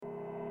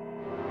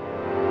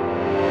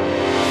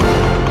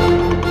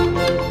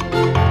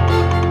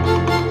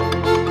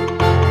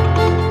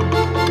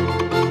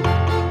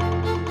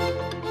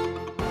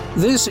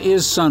This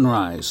is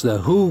Sunrise, the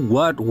who,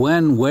 what,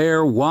 when,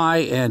 where, why,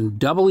 and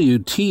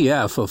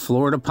WTF of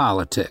Florida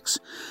politics.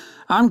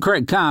 I'm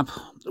Craig Kopp,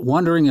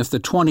 wondering if the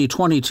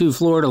 2022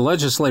 Florida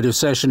legislative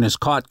session has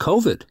caught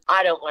COVID.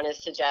 I don't want to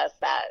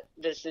suggest that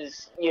this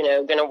is,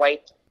 going to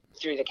wipe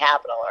through the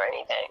Capitol or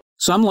anything.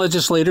 Some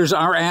legislators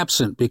are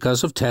absent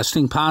because of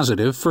testing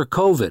positive for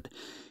COVID.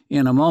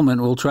 In a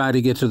moment, we'll try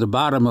to get to the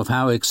bottom of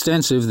how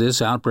extensive this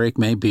outbreak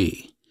may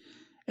be.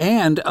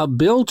 And a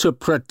bill to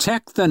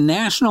protect the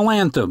national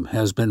anthem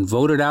has been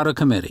voted out of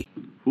committee.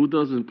 Who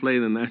doesn't play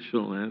the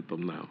national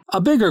anthem now?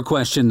 A bigger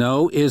question,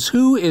 though, is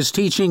who is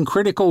teaching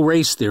critical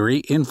race theory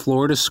in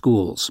Florida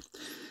schools?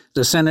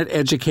 The Senate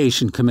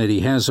Education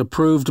Committee has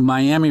approved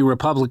Miami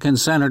Republican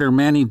Senator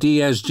Manny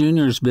Diaz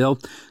Jr.'s bill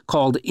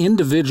called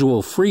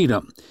Individual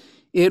Freedom.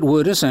 It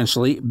would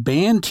essentially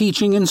ban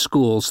teaching in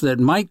schools that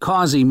might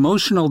cause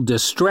emotional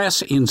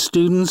distress in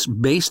students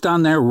based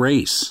on their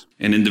race.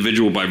 An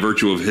individual, by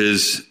virtue of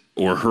his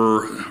or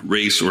her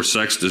race or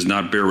sex, does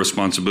not bear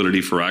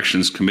responsibility for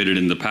actions committed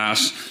in the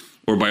past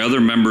or by other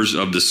members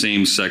of the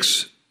same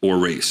sex or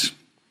race.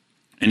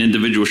 An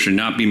individual should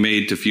not be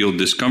made to feel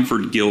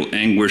discomfort, guilt,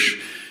 anguish,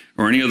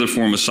 or any other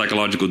form of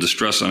psychological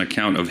distress on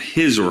account of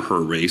his or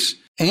her race.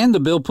 And the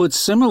bill puts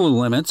similar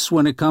limits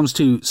when it comes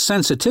to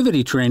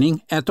sensitivity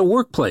training at the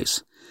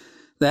workplace.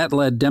 That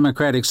led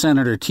Democratic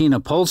Senator Tina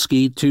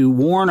Polsky to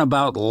warn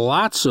about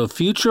lots of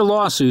future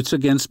lawsuits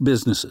against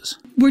businesses.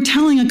 We're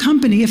telling a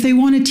company if they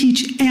want to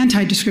teach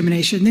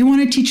anti-discrimination, they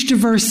want to teach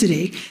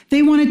diversity,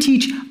 they want to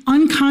teach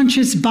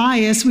unconscious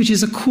bias, which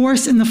is a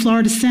course in the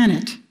Florida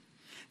Senate,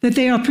 that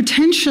they are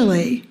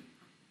potentially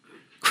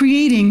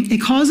creating a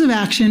cause of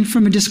action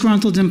from a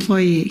disgruntled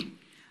employee.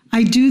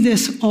 I do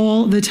this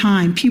all the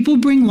time. People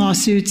bring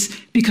lawsuits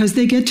because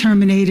they get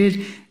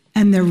terminated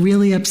and they're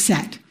really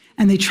upset.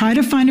 And they try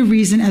to find a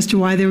reason as to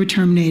why they were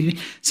terminated.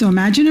 So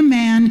imagine a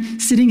man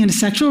sitting in a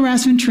sexual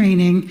harassment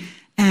training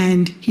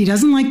and he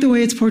doesn't like the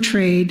way it's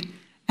portrayed.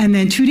 And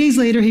then 2 days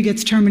later, he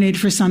gets terminated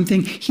for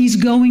something. He's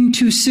going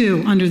to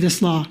sue under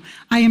this law.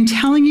 I am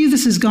telling you,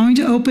 this is going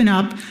to open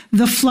up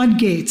the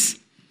floodgates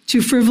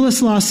to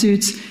frivolous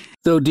lawsuits.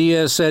 Though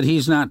Diaz said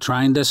he's not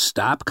trying to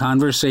stop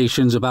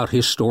conversations about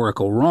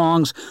historical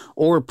wrongs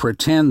or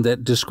pretend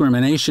that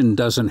discrimination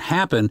doesn't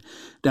happen,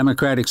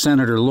 Democratic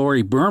Senator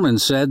Lori Berman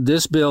said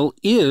this bill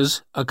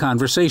is a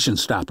conversation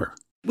stopper.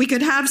 We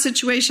could have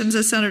situations,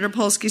 as Senator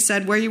Polsky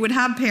said, where you would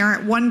have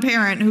one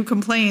parent who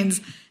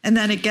complains, and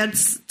then it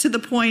gets to the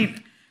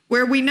point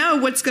where we know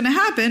what's going to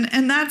happen,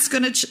 and it's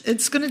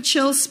going to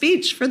chill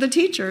speech for the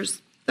teachers.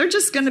 They're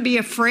just going to be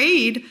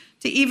afraid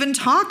to even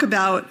talk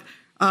about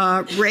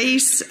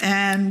race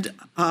and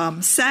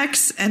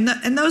sex,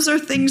 and those are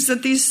things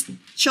that these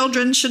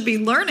children should be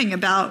learning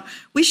about.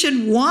 We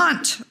should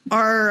want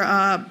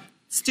our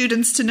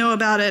students to know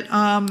about it.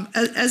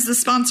 As the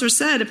sponsor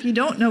said, if you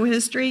don't know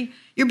history,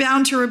 you're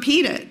bound to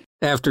repeat it.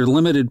 After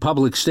limited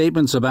public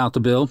statements about the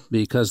bill,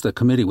 because the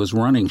committee was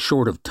running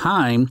short of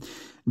time,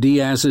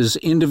 Diaz's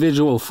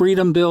individual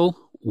freedom bill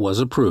was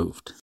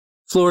approved.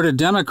 Florida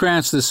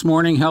Democrats this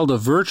morning held a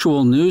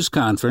virtual news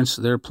conference.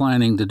 They're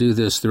planning to do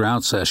this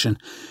throughout session.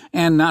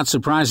 And not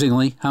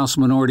surprisingly, House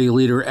Minority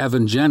Leader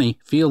Evan Jenny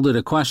fielded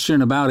a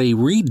question about a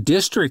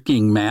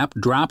redistricting map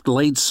dropped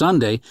late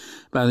Sunday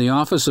by the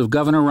office of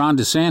Governor Ron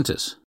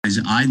DeSantis. As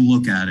I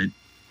look at it,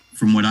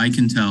 from what I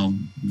can tell,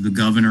 the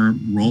governor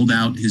rolled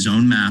out his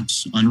own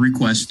maps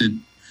unrequested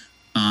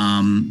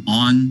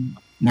on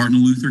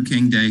Martin Luther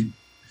King Day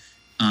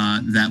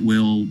that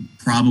will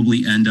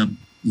probably end up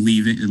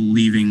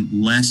leaving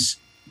less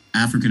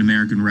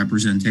African-American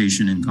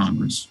representation in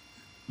Congress.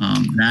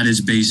 That is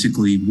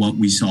basically what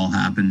we saw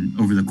happen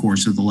over the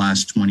course of the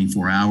last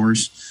 24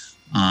 hours.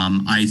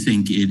 I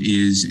think it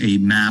is a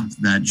map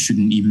that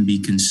shouldn't even be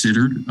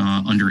considered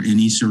under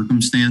any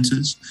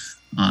circumstances.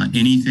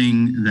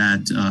 Anything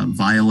that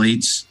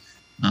violates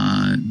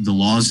the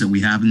laws that we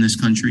have in this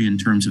country in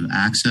terms of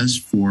access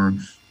for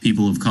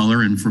people of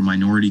color and for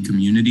minority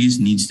communities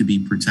needs to be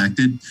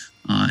protected.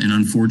 And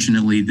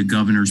unfortunately, the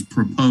governor's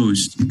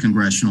proposed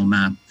congressional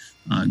map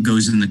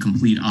goes in the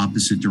complete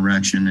opposite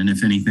direction, and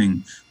if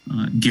anything,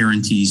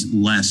 guarantees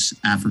less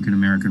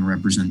African-American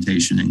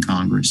representation in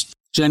Congress.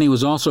 Jenny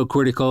was also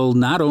critical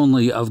not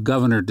only of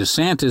Governor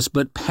DeSantis,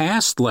 but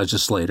past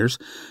legislators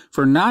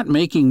for not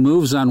making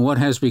moves on what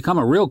has become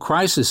a real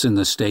crisis in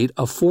the state,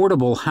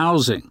 affordable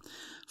housing.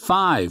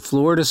 5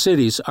 Florida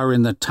cities are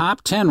in the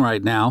top 10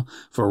 right now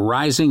for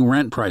rising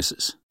rent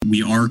prices.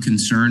 We are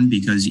concerned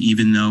because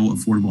even though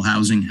affordable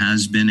housing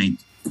has been a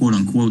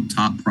quote-unquote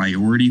top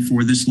priority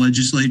for this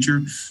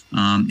legislature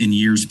in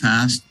years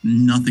past,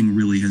 nothing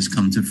really has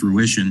come to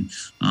fruition,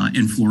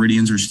 and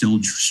Floridians are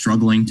still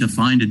struggling to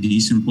find a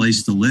decent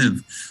place to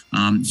live.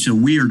 So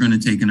we are going to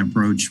take an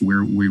approach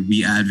where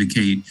we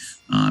advocate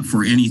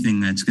for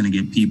anything that's going to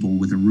get people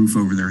with a roof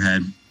over their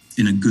head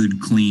in a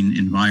good, clean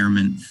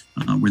environment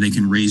where they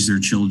can raise their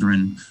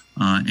children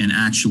and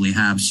actually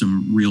have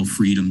some real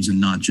freedoms and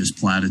not just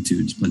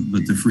platitudes, but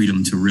the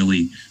freedom to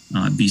really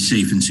be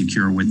safe and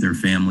secure with their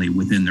family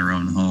within their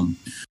own home.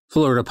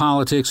 Florida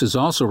Politics is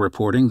also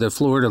reporting that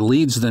Florida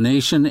leads the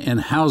nation in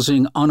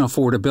housing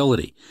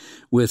unaffordability,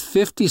 with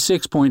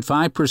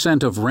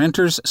 56.5% of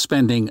renters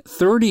spending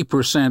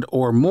 30%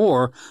 or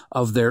more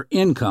of their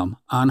income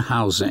on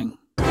housing.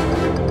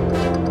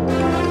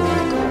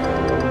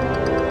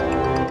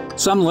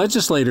 Some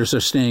legislators are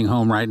staying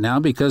home right now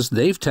because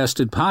they've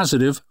tested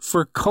positive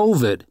for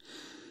COVID.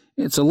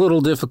 It's a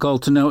little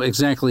difficult to know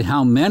exactly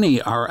how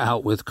many are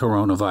out with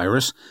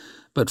coronavirus,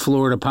 but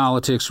Florida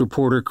Politics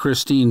reporter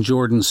Christine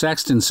Jordan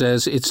Sexton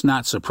says it's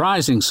not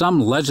surprising some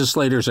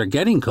legislators are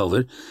getting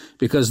COVID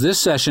because this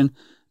session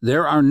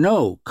there are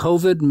no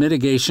COVID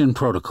mitigation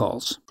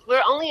protocols.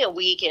 We're only a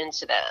week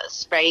into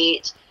this,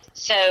 right?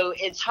 So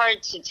it's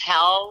hard to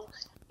tell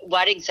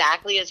what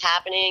exactly is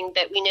happening,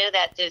 but we know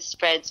that this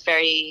spreads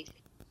very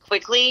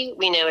quickly.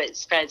 We know it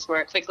spreads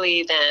more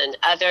quickly than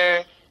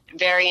other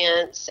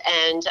variants,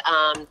 and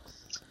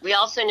we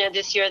also know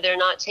this year they're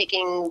not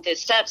taking the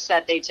steps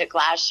that they took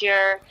last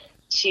year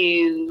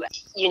to,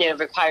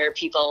 require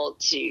people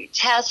to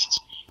test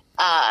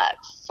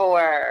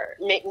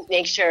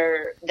make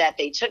sure that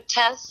they took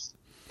tests,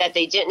 that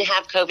they didn't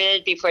have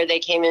COVID before they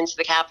came into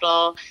the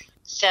Capitol.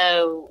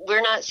 So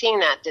we're not seeing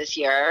that this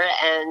year.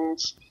 And,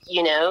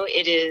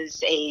 it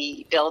is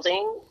a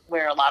building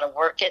where a lot of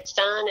work gets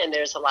done and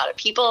there's a lot of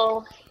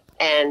people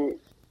and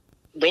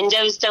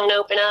windows don't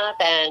open up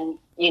and,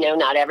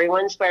 not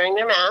everyone's wearing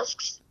their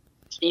masks.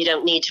 You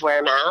don't need to wear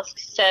a mask.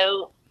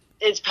 So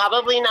it's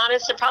probably not a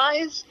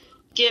surprise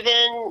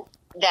given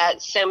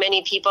that so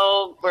many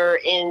people were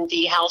in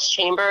the House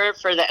chamber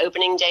for the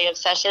opening day of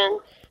session.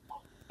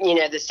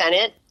 The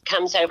Senate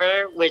comes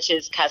over, which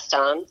is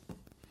custom.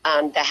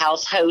 The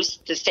House hosts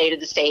the state of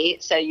the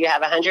state. So you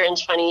have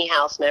 120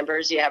 House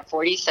members. You have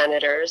 40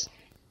 senators.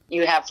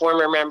 You have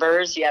former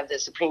members. You have the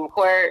Supreme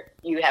Court.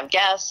 You have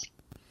guests.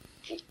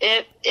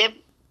 It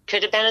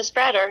could have been a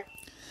spreader.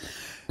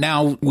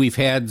 Now we've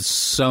had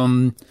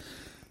some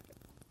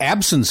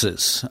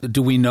absences.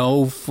 Do we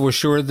know for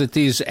sure that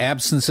these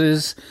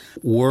absences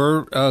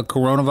were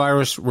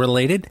coronavirus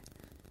related?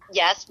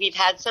 Yes, we've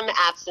had some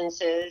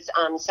absences,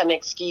 some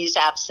excused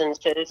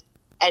absences,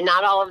 and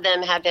not all of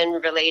them have been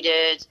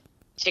related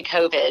to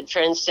COVID. For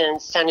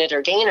instance,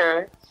 Senator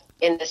Gaynor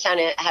in the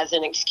Senate has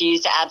an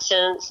excused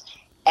absence,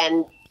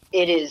 and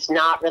it is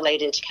not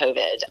related to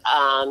COVID.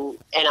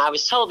 And I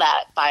was told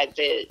that by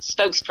the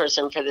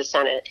spokesperson for the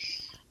Senate.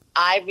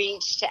 I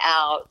reached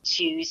out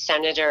to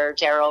Senator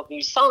Darrell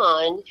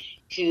Buisson,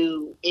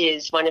 who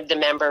is one of the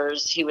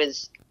members who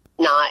was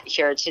not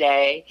here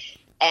today.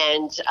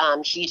 And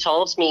he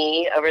told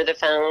me over the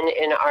phone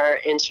in our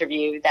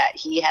interview that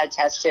he had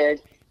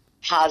tested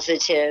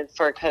positive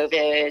for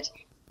COVID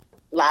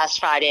last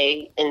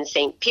Friday in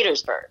St.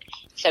 Petersburg.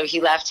 So he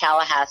left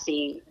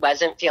Tallahassee,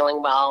 wasn't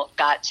feeling well,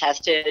 got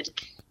tested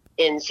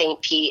in St.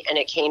 Pete, and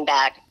it came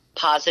back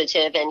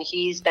positive. And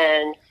he's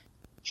been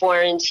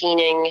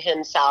quarantining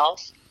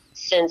himself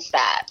since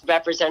that.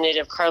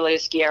 Representative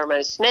Carlos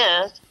Guillermo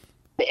Smith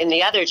in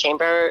the other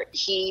chamber,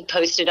 he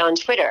posted on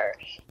Twitter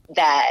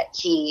that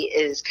he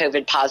is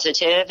COVID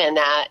positive and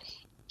that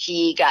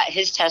he got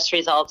his test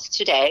results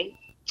today.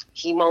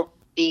 He won't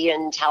be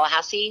in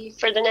Tallahassee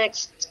for the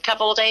next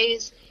couple of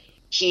days.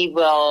 He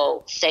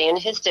will stay in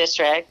his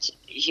district.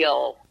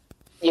 He'll,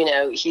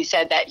 he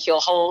said that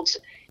he'll hold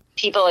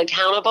people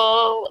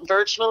accountable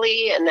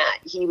virtually and that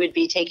he would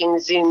be taking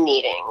Zoom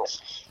meetings.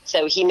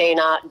 So he may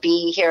not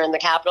be here in the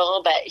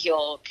Capitol, but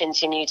he'll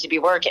continue to be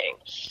working.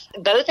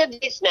 Both of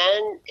these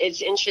men,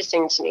 it's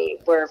interesting to me,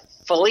 were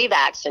fully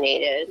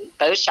vaccinated,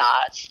 both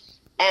shots,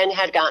 and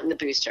had gotten the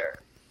booster.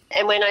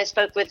 And when I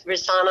spoke with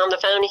Rasan on the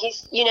phone,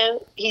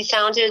 he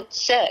sounded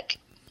sick.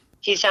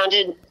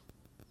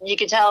 You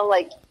could tell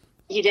like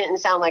he didn't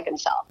sound like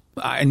himself.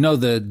 I know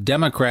the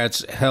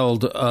Democrats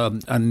held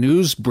a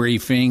news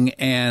briefing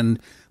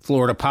and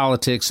Florida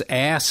Politics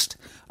asked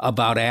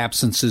about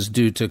absences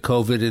due to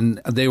COVID, and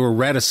they were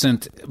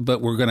reticent, but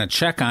were going to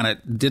check on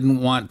it, didn't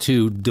want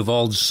to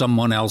divulge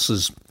someone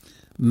else's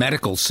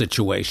medical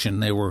situation.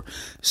 They were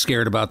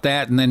scared about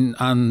that. And then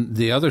on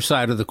the other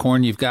side of the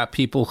coin, you've got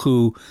people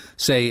who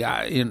say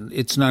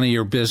it's none of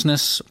your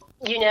business.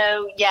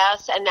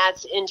 Yes, and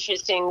that's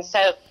interesting.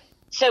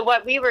 So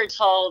what we were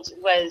told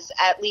was,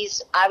 at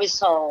least I was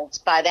told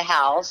by the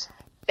House,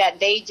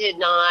 that they did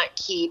not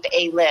keep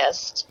a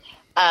list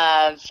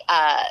of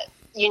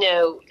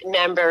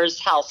members'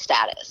 health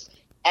status,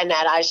 and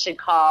that I should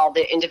call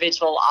the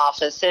individual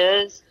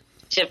offices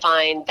to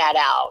find that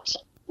out.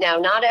 Now,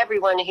 not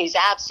everyone who's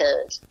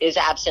absent is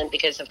absent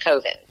because of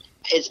COVID.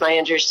 It's my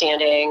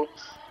understanding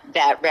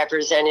that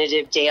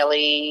Representative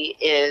Daley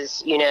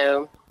is,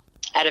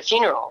 at a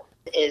funeral,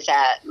 is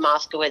at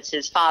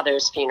Moskowitz's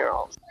father's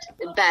funeral.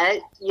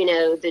 But,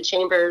 the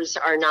chambers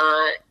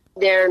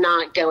they're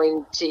not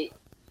going to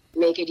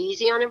make it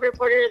easy on a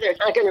reporter. They're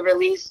not going to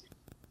release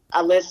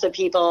a list of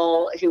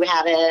people who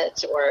have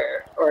it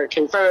or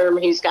confirm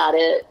who's got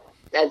it.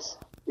 That's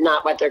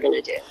not what they're going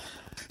to do.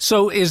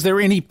 So is there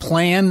any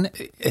plan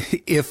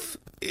if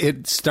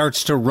it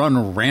starts to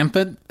run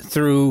rampant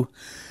through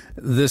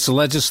this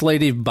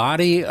legislative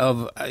body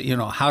of,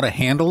 how to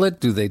handle it?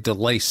 Do they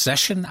delay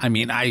session? I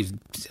mean, I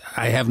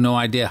have no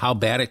idea how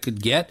bad it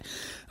could get.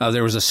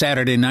 There was a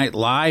Saturday Night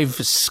Live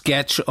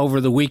sketch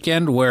over the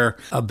weekend where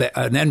an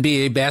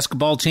NBA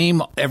basketball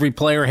team, every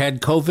player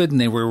had COVID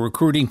and they were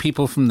recruiting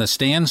people from the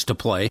stands to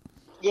play.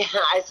 Yeah,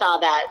 I saw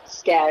that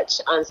sketch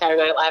on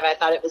Saturday Night Live. I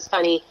thought it was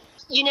funny.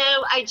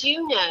 I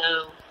do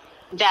know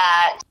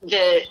that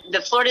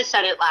the Florida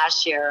Senate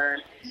last year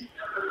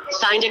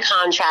signed a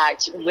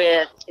contract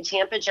with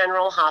Tampa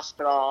General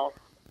Hospital,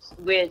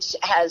 which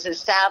has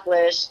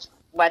established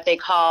what they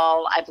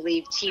call, I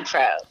believe,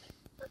 T-Pro.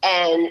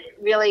 And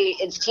really,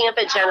 it's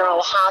Tampa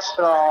General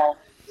Hospital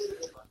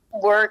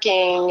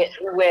working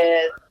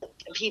with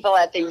people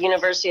at the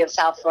University of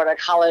South Florida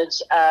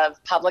College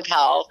of Public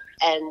Health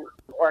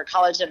or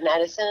College of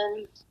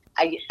Medicine.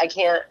 I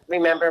can't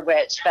remember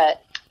which,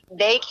 but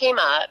they came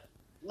up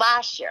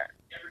last year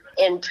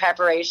in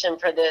preparation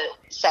for the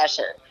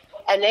session.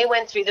 And they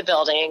went through the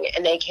building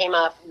and they came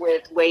up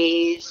with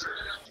ways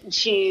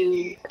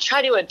to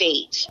try to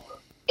abate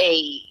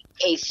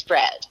a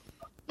spread,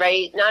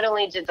 right? Not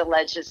only did the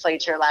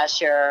legislature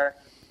last year,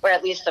 or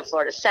at least the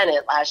Florida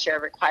Senate last year,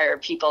 require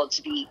people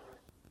to be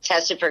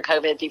tested for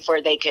COVID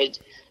before they could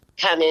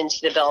come into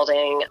the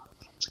building,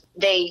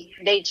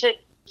 they took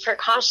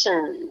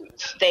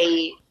precautions.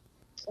 They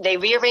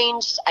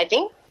rearranged, I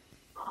think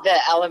the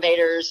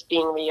elevators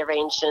being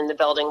rearranged in the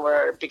building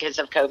were because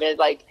of COVID.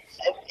 Like,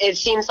 it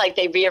seems like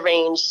they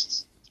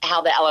rearranged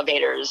how the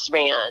elevators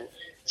ran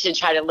to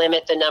try to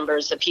limit the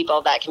numbers of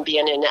people that can be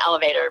in an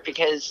elevator,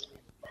 because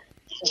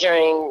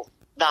during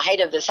the height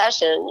of the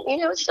session,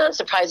 it's not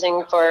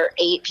surprising for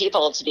 8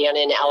 people to be in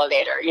an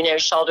elevator,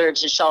 shoulder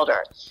to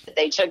shoulder.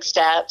 They took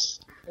steps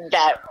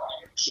that,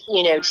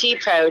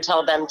 T-Pro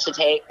told them to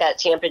take, that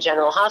Tampa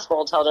General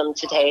Hospital told them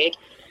to take,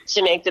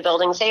 to make the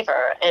building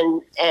safer.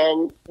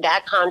 And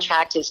that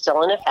contract is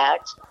still in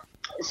effect.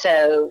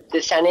 So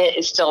the Senate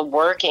is still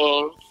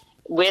working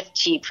with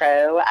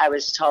T-Pro, I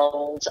was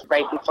told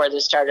right before the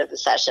start of the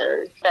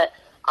session. But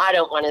I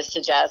don't want to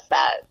suggest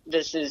that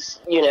this is,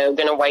 going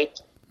to wipe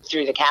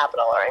through the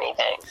Capitol or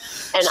anything.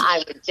 And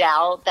I would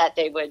doubt that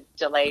they would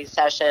delay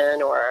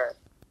session or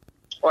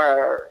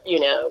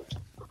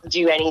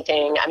do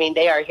anything. I mean,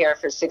 they are here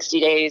for 60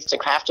 days to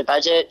craft a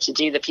budget, to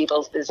do the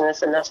people's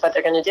business, and that's what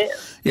they're going to do.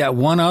 Yeah,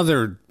 one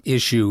other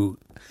issue,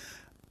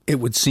 it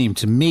would seem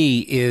to me,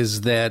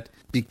 is that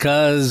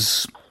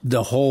because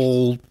the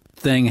whole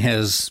thing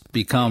has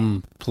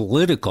become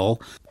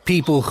political,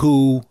 people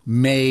who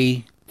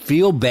may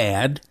feel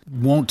bad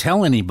won't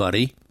tell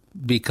anybody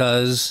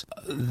because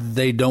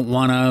they don't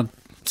want to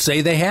say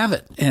they have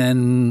it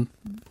and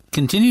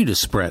continue to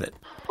spread it.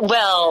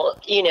 Well,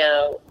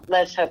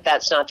 let's hope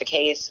that's not the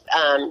case.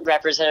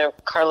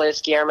 Representative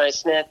Carlos Guillermo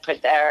Smith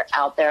put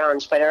out there on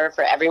Twitter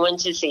for everyone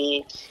to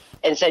see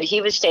and said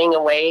he was staying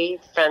away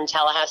from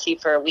Tallahassee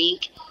for a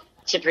week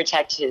to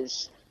protect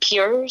his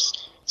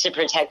peers, to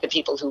protect the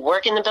people who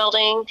work in the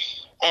building.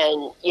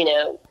 And,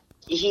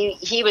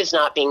 he was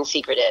not being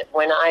secretive.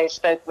 When I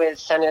spoke with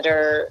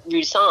Senator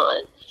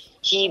Rouson,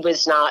 he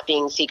was not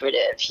being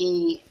secretive.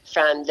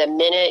 From the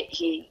minute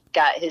he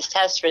got his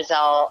test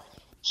result,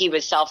 he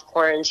was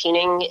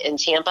self-quarantining in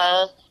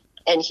Tampa,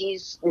 and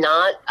he's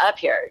not up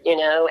here,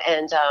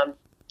 and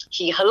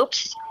he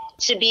hopes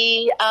to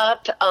be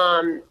up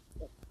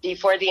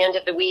before the end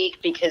of the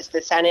week, because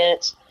the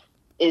Senate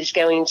is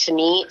going to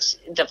meet.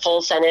 The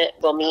full Senate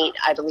will meet,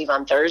 I believe,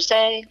 on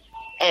Thursday,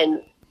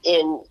 and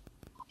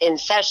in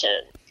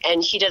session.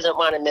 And he doesn't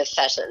want to miss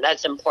session.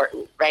 That's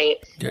important, right?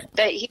 Yeah.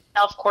 But he's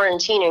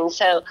self-quarantining,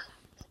 so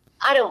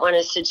I don't want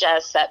to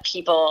suggest that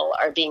people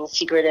are being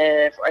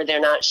secretive or they're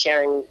not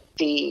sharing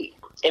the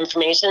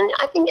information.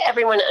 I think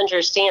everyone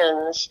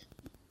understands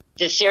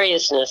the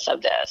seriousness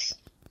of this.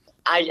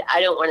 I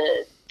don't want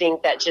to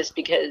think that just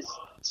because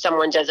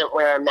someone doesn't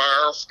wear a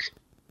mask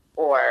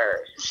or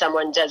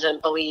someone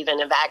doesn't believe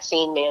in a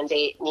vaccine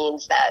mandate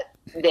means that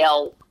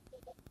they'll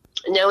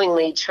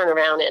knowingly turn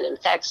around and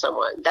infect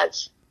someone.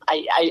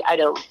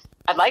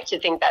 I'd like to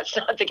think that's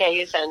not the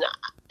case, and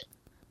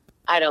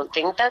I don't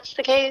think that's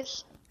the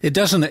case. It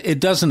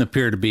doesn't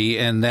appear to be,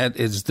 and that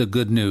is the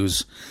good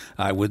news,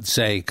 I would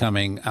say,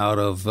 coming out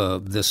of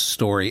this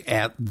story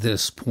at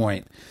this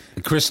point.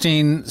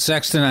 Christine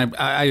Sexton,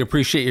 I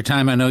appreciate your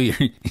time. I know your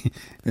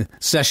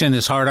session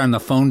is hard on the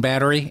phone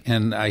battery,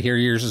 and I hear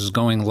yours is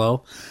going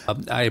low.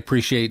 I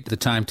appreciate the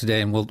time today,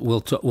 and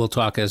we'll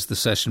talk as the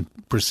session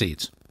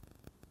proceeds.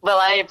 Well,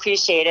 I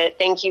appreciate it.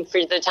 Thank you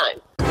for the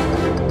time.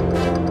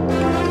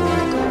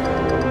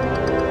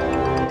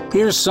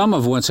 Here's some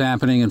of what's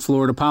happening in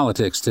Florida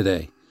politics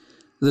today.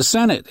 The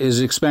Senate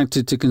is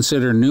expected to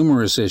consider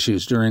numerous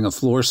issues during a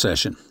floor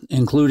session,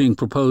 including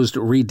proposed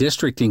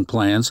redistricting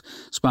plans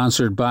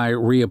sponsored by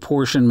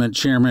Reapportionment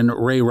Chairman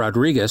Ray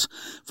Rodriguez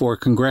for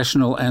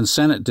congressional and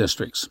Senate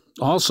districts.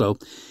 Also,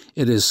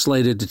 It is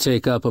slated to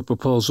take up a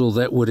proposal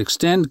that would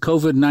extend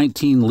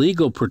COVID-19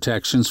 legal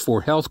protections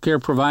for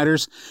healthcare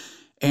providers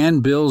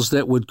and bills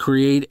that would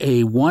create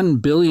a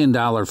 $1 billion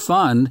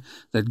fund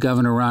that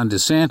Governor Ron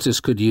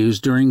DeSantis could use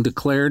during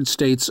declared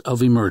states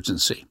of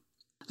emergency.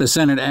 The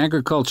Senate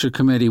Agriculture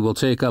Committee will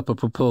take up a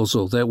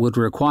proposal that would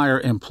require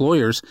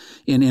employers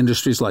in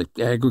industries like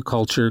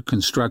agriculture,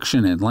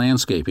 construction, and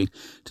landscaping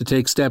to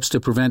take steps to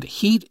prevent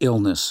heat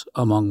illness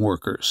among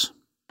workers.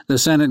 The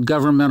Senate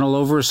Governmental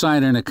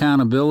Oversight and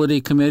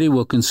Accountability Committee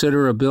will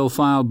consider a bill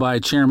filed by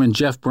Chairman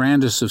Jeff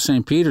Brandes of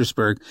St.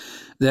 Petersburg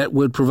that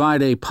would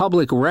provide a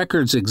public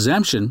records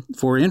exemption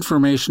for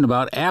information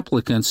about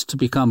applicants to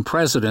become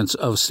presidents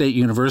of state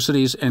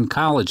universities and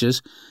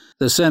colleges.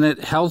 The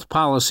Senate Health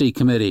Policy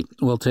Committee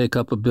will take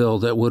up a bill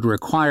that would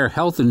require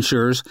health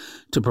insurers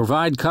to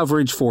provide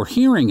coverage for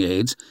hearing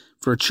aids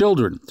for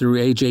children through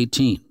age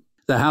 18.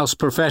 The House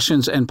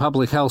Professions and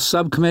Public Health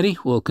Subcommittee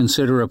will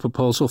consider a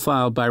proposal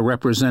filed by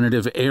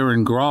Representative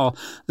Aaron Grahl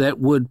that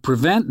would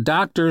prevent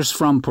doctors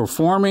from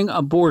performing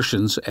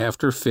abortions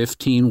after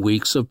 15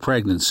 weeks of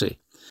pregnancy.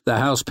 The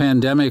House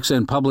Pandemics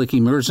and Public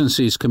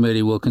Emergencies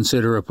Committee will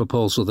consider a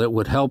proposal that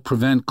would help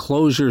prevent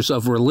closures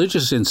of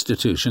religious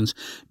institutions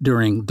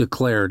during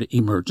declared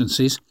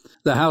emergencies.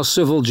 The House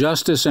Civil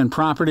Justice and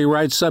Property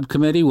Rights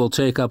Subcommittee will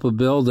take up a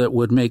bill that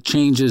would make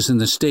changes in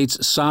the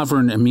state's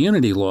sovereign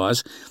immunity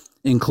laws,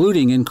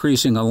 including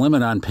increasing a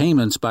limit on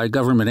payments by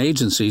government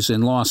agencies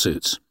in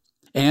lawsuits.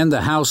 And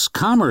the House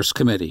Commerce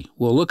Committee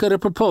will look at a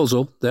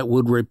proposal that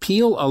would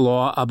repeal a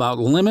law about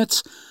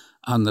limits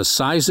on the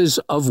sizes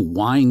of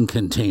wine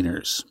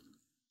containers.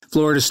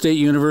 Florida State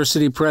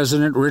University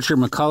President Richard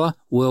McCullough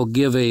will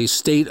give a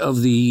State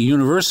of the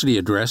University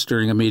address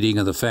during a meeting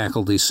of the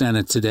Faculty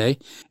Senate today.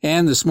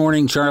 And this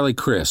morning, Charlie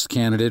Crist,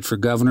 candidate for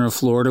governor of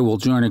Florida, will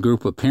join a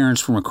group of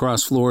parents from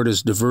across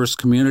Florida's diverse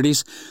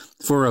communities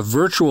for a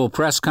virtual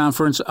press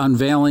conference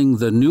unveiling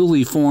the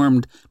newly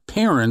formed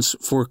Parents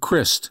for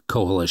Crist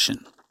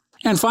Coalition.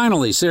 And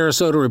finally,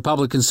 Sarasota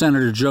Republican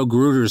Senator Joe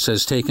Gruters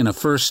has taken a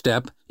first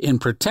step in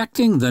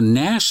protecting the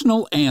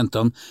national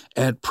anthem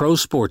at pro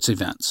sports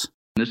events.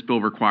 This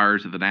bill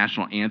requires that the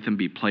national anthem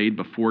be played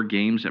before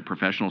games at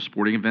professional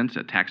sporting events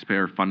at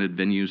taxpayer-funded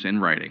venues in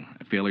writing.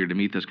 A failure to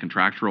meet this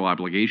contractual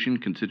obligation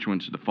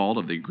constitutes a default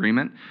of the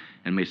agreement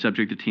and may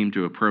subject the team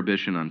to a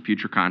prohibition on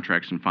future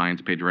contracts and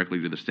fines paid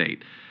directly to the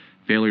state.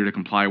 Failure to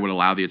comply would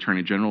allow the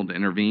Attorney General to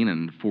intervene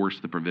and enforce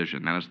the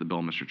provision. That is the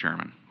bill, Mr.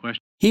 Chairman.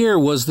 Here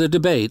was the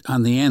debate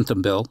on the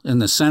anthem bill in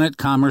the Senate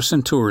Commerce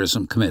and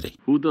Tourism Committee.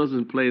 Who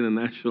doesn't play the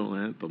national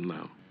anthem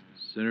now?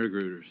 Senator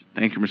Gruters.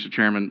 Thank you, Mr.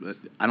 Chairman.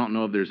 I don't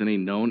know if there's any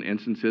known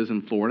instances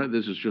in Florida.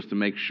 This is just to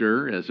make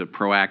sure, as a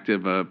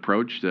proactive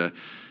approach, to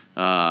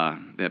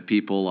that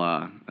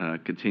people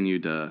continue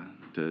to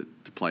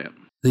play it.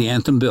 The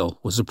anthem bill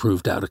was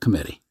approved out of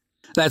committee.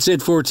 That's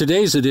it for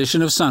today's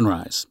edition of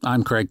Sunrise.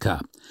 I'm Craig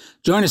Kopp.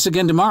 Join us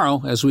again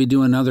tomorrow as we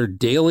do another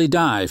daily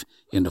dive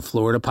into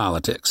Florida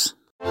politics.